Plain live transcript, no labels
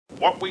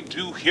What we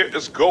do here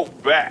is go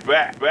back.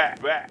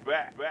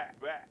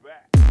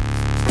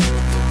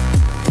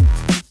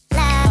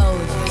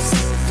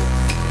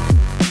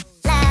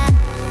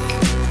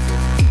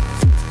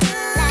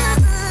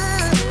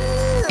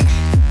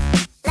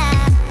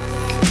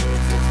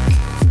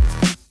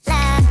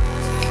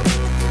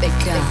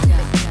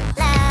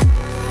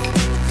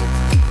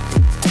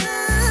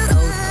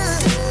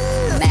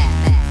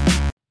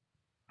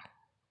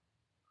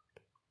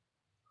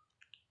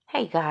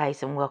 Hey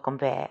guys, and welcome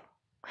back.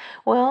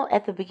 Well,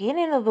 at the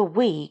beginning of the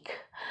week,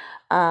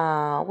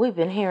 we've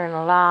been hearing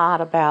a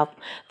lot about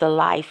the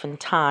life and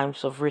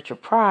times of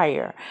Richard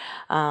Pryor.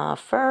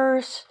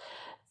 First,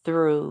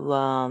 through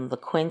the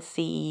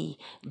Quincy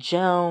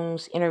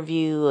Jones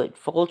interview at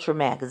Vulture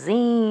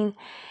magazine,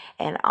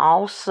 and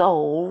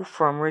also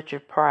from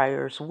Richard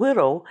Pryor's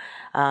widow,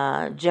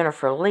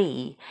 Jennifer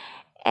Lee.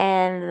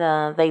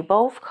 And they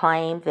both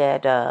claimed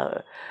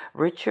that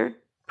Richard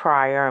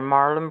Pryor and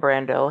Marlon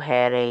Brando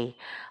had a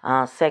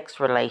sex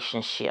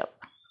relationship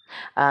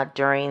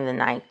during the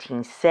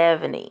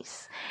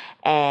 1970s.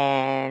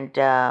 And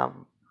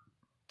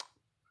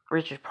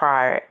Richard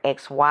Pryor's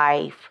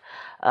ex-wife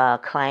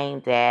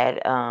claimed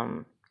that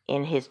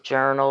in his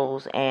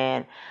journals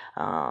and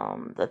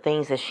the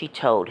things that she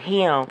told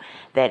him,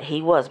 that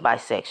he was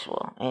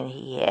bisexual and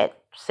he had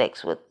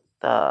sex with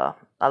a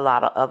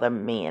lot of other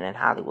men in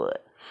Hollywood.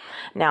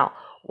 Now,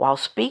 while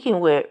speaking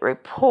with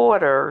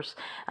reporters,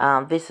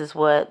 this is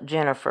what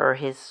Jennifer,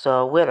 his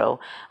widow,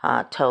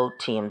 told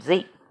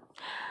TMZ.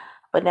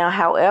 But now,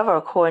 however,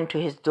 according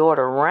to his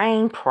daughter,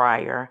 Rain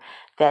Pryor,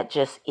 that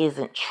just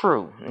isn't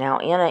true. Now,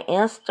 in an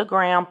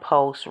Instagram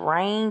post,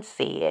 Rain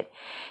said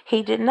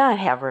he did not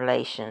have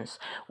relations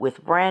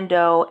with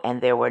Brando,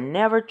 and there were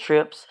never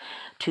trips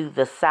to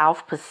the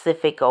South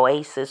Pacific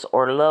Oasis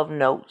or love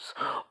notes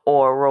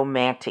or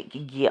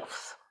romantic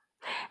gifts.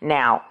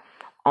 Now,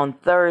 on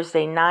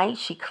Thursday night,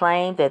 she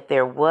claimed that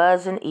there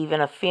wasn't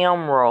even a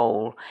film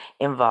role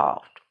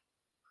involved.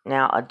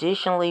 Now,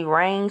 additionally,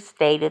 Rain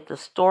stated the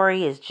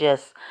story is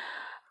just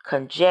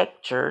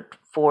conjectured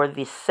for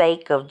the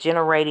sake of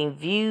generating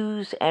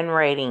views and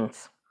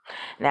ratings.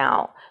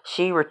 Now,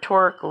 she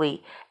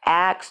rhetorically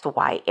asked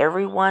why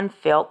everyone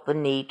felt the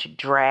need to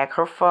drag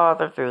her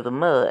father through the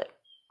mud.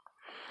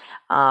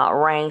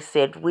 Rain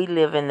said, "We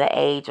live in the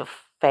age of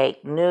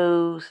fake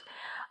news.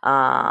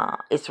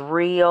 It's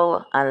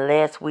real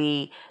unless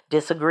we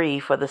disagree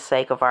for the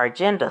sake of our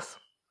agendas."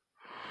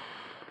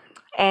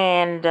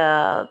 And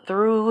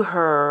through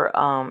her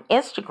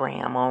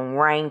Instagram on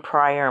Rain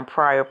Pryor and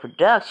Pryor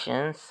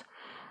Productions,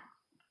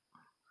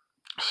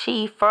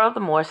 she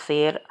furthermore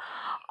said,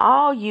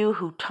 "All you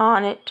who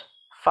taunted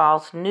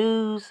false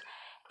news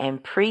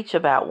and preach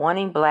about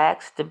wanting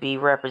blacks to be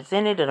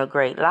represented in a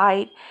great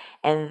light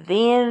and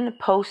then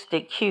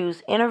posted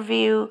Q's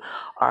interview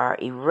are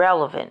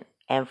irrelevant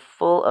and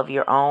full of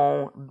your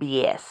own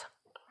BS.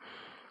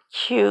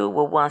 Q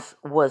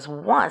was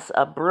once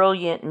a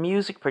brilliant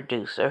music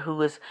producer who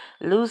was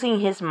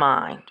losing his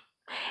mind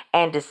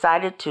and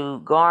decided to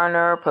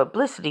garner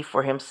publicity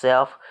for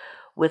himself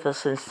with a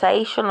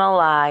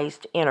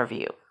sensationalized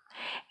interview.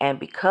 And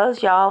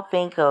because y'all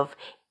think of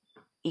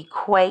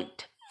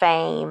equate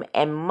fame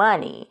and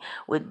money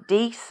with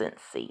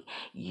decency,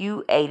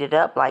 you ate it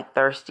up like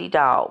thirsty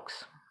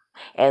dogs.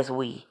 As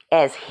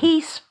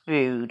he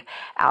spewed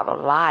out a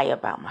lie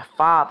about my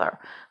father,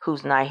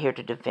 who's not here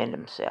to defend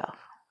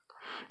himself."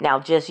 Now,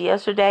 just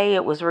yesterday,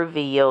 it was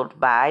revealed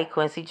by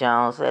Quincy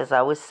Jones, as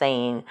I was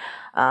saying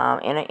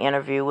in an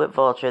interview with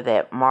Vulture,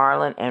 that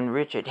Marlon and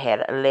Richard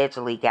had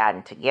allegedly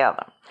gotten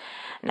together.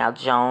 Now,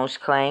 Jones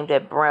claimed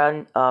that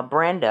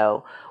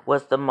Brando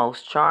was the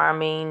most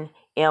charming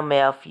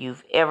MF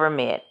you've ever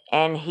met,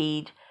 and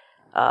he'd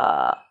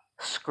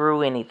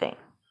screw anything.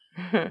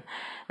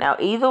 Now,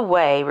 either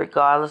way,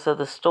 regardless of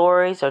the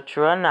stories are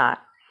true or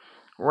not,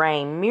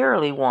 Rain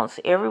merely wants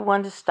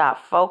everyone to stop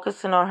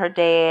focusing on her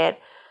dead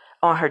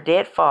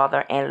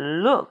father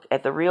and look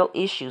at the real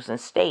issues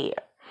instead.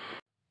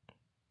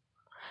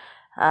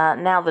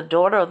 Now, the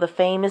daughter of the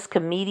famous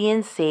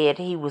comedian said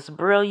he was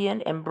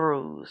brilliant and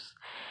bruised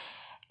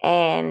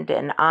and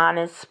an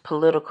honest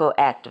political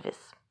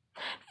activist.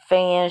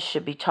 Fans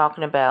should be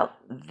talking about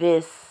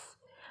this,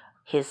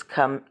 his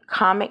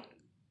comic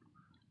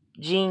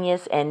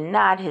genius, and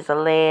not his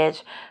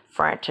alleged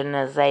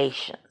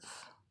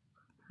fraternizations.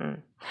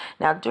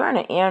 Now, during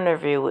an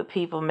interview with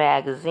People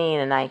magazine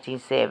in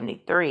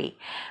 1973,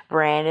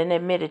 Brandon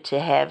admitted to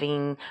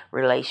having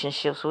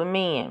relationships with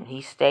men.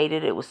 He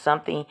stated it was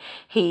something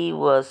he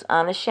was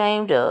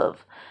unashamed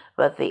of,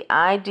 but the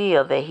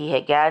idea that he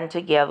had gotten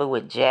together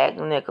with Jack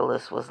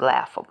Nicklaus was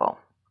laughable.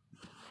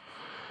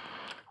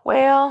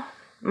 Well,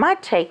 my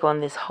take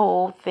on this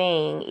whole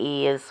thing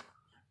is,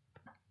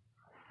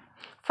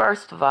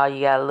 first of all,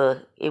 you gotta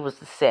look, it was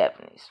the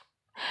 70s.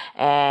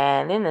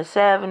 And in the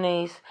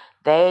 70s,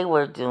 they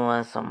were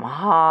doing some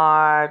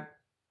hard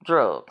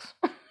drugs.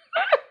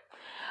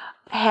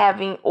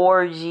 Having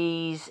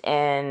orgies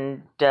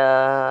and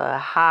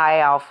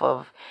high off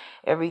of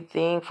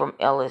everything from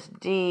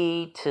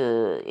LSD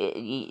to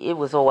it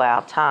was a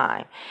wild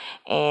time.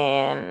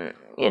 And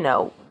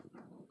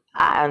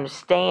I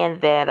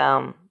understand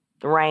that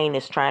Rain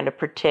is trying to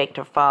protect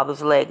her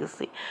father's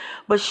legacy,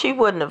 but she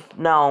wouldn't have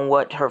known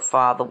what her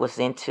father was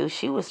into.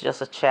 She was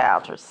just a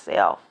child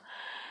herself.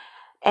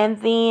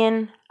 And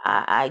then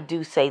I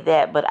do say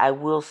that, but I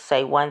will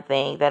say one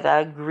thing that I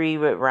agree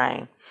with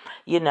Rain.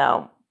 You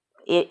know,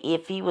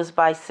 if he was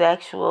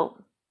bisexual,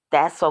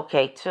 that's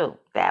okay too.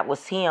 That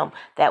was him.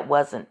 That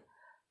wasn't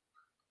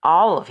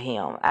all of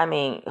him. I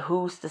mean,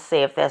 who's to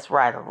say if that's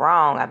right or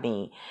wrong? I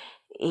mean,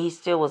 he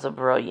still was a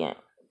brilliant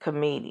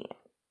comedian.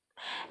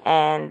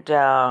 And,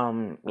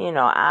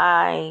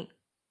 I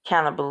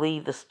kind of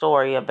believe the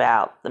story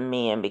about the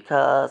men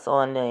because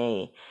on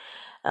the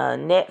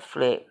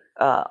Netflix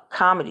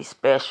comedy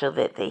special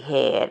that they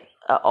had,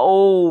 an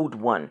old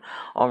one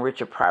on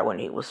Richard Pryor when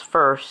he was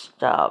first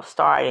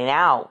starting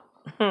out,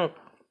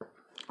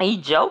 he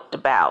joked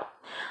about,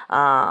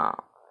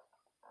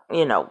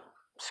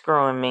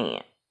 screwing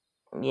men.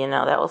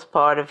 That was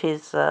part of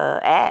his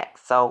act.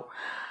 So,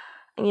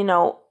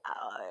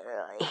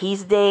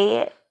 he's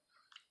dead,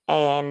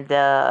 and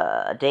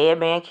a dead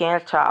man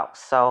can't talk.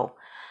 So,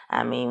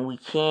 I mean, we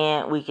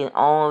can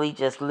only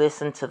just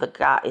listen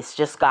to it's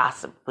just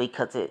gossip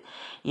because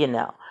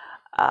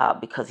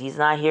because he's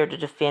not here to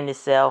defend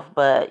himself.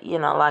 But,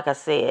 like I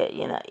said,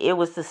 it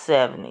was the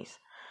 70s.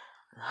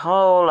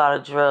 Whole lot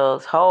of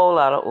drugs, whole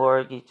lot of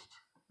orgies,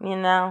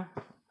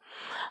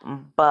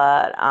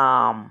 But,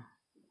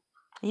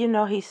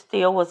 he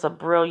still was a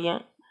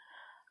brilliant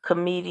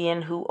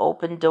comedian who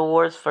opened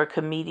doors for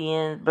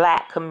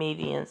black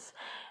comedians.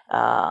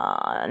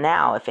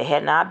 Now, if it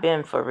had not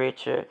been for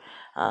Richard,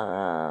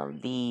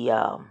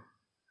 the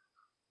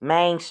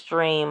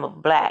mainstream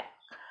of black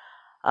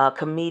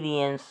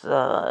comedians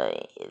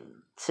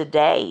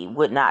today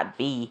would not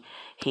be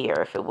here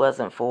if it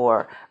wasn't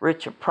for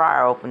Richard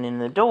Pryor opening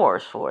the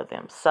doors for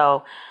them.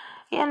 So,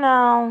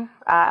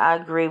 I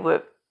agree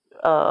with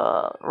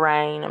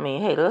Rain. I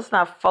mean, hey, let's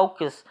not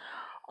focus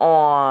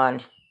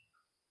on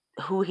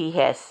who he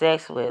had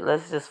sex with.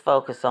 Let's just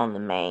focus on the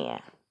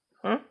man.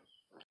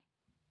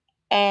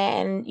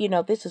 And,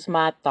 this is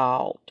my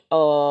thought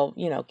of,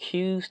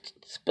 Q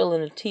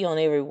spilling the tea on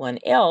everyone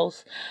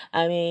else.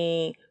 I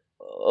mean,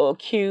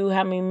 Q,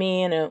 how many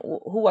men and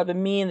who are the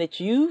men that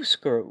you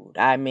screwed?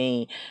 I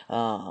mean,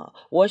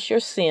 what's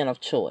your sin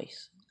of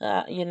choice?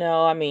 I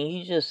mean,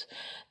 you just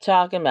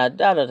talking about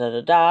da da da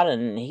da da,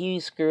 and he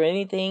screw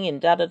anything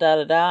and da da da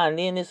da da, and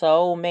then this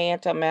old man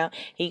talking about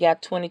he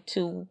got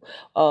 22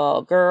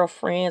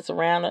 girlfriends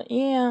around her.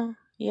 Yeah,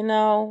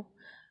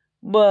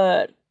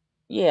 but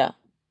yeah,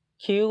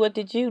 Q, what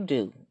did you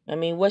do? I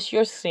mean, what's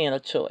your sin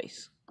of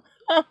choice?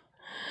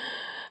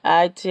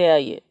 I tell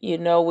you,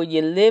 when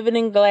you're living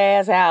in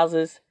glass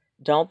houses,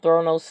 don't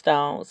throw no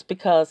stones.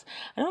 Because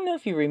I don't know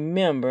if you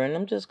remember, and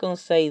I'm just going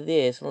to say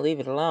this and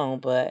leave it alone,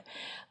 but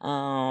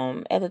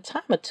at the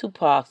time of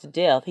Tupac's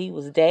death, he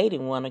was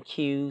dating one of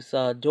Q's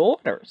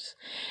daughters.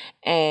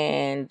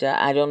 And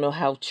I don't know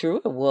how true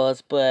it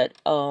was, but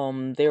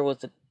there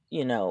was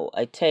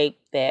a tape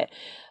that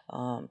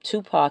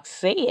Tupac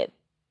said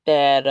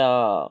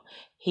that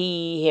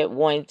he had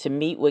wanted to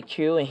meet with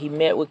Q, and he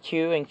met with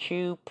Q, and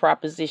Q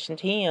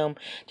propositioned him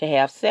to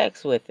have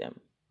sex with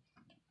him,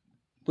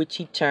 which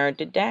he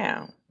turned it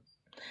down.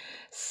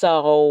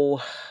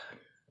 So,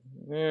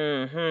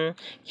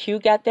 Q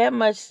got that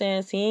much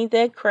sense. He ain't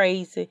that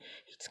crazy.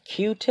 It's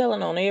Q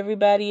telling on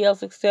everybody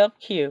else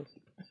except Q.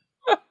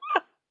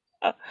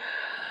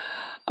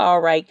 All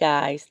right,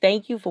 guys.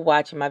 Thank you for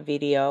watching my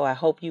video. I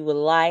hope you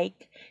will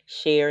like,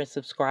 share, and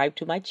subscribe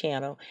to my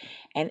channel.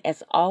 And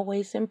as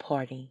always in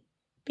party,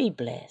 be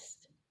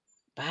blessed.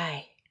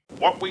 Bye.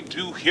 What we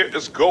do here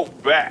is go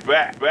back.